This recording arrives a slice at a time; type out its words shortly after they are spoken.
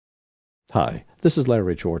Hi, this is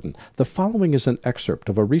Larry Jordan. The following is an excerpt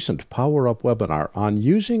of a recent Power Up webinar on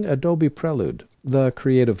using Adobe Prelude, the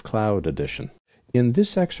Creative Cloud Edition. In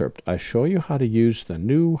this excerpt, I show you how to use the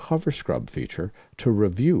new Hover Scrub feature to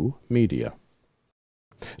review media.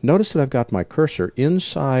 Notice that I've got my cursor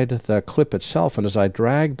inside the clip itself, and as I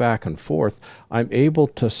drag back and forth, I'm able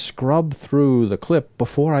to scrub through the clip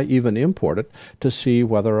before I even import it to see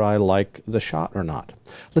whether I like the shot or not.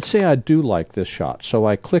 Let's say I do like this shot, so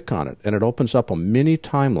I click on it, and it opens up a mini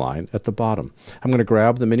timeline at the bottom. I'm going to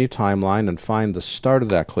grab the mini timeline and find the start of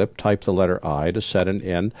that clip, type the letter I to set an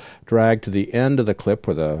end, drag to the end of the clip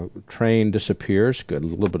where the train disappears, good, a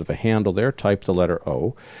little bit of a handle there, type the letter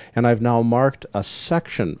O, and I've now marked a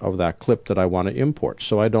section of that clip that I want to import,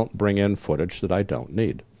 so I don't bring in footage that I don't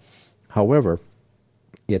need. However,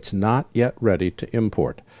 it's not yet ready to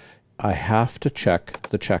import. I have to check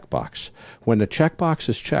the checkbox. When the checkbox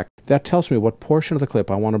is checked, that tells me what portion of the clip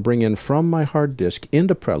I want to bring in from my hard disk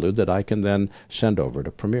into Prelude that I can then send over to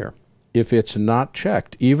Premiere. If it's not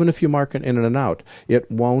checked, even if you mark it in and out, it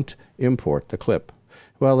won't import the clip.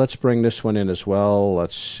 Well, let's bring this one in as well.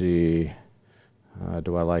 Let's see.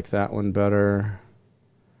 Do I like that one better?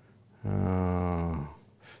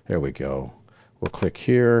 There we go. We'll click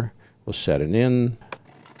here. We'll set it in.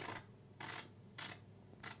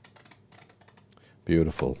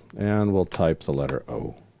 Beautiful. And we'll type the letter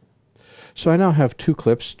O. So I now have two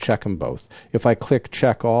clips. Check them both. If I click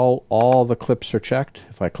check all the clips are checked.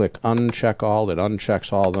 If I click uncheck all, it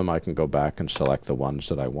unchecks all of them. I can go back and select the ones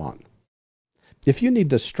that I want. If you need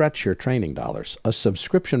to stretch your training dollars, a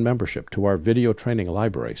subscription membership to our video training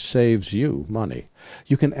library saves you money.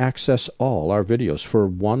 You can access all our videos for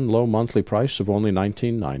one low monthly price of only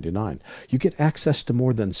 $19.99. You get access to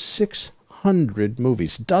more than 600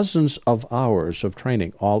 movies, dozens of hours of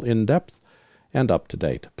training, all in-depth and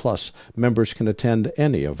up-to-date. Plus, members can attend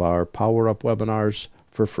any of our Power Up webinars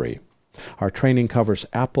for free. Our training covers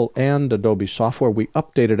Apple and Adobe software. We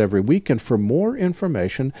update it every week, and for more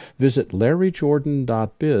information, visit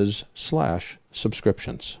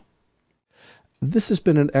larryjordan.biz/subscriptions. This has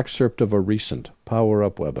been an excerpt of a recent Power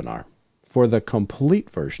Up webinar. For the complete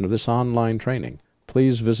version of this online training,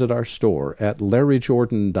 please visit our store at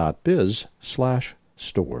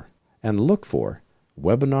larryjordan.biz/store and look for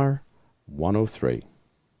Webinar 103.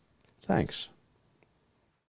 Thanks.